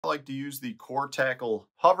I like to use the Core Tackle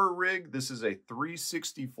Hover Rig. This is a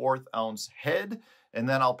 3/64 ounce head, and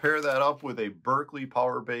then I'll pair that up with a Berkley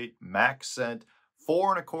Powerbait Max Scent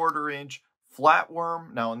 4¼ inch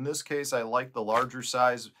flatworm. Now in this case, I like the larger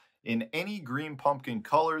size in any green pumpkin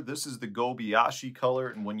color. This is the Gobiyashi color,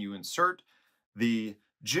 and when you insert the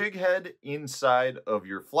jig head inside of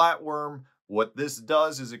your flatworm, what this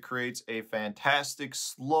does is it creates a fantastic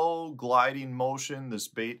slow gliding motion. This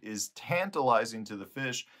bait is tantalizing to the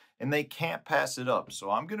fish and they can't pass it up.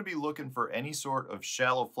 So I'm going to be looking for any sort of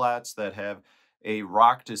shallow flats that have a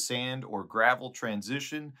rock to sand or gravel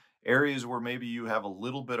transition, areas where maybe you have a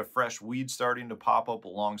little bit of fresh weed starting to pop up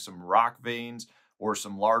along some rock veins or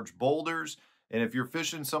some large boulders. And if you're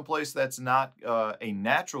fishing someplace that's not a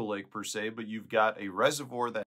natural lake per se, but you've got a reservoir that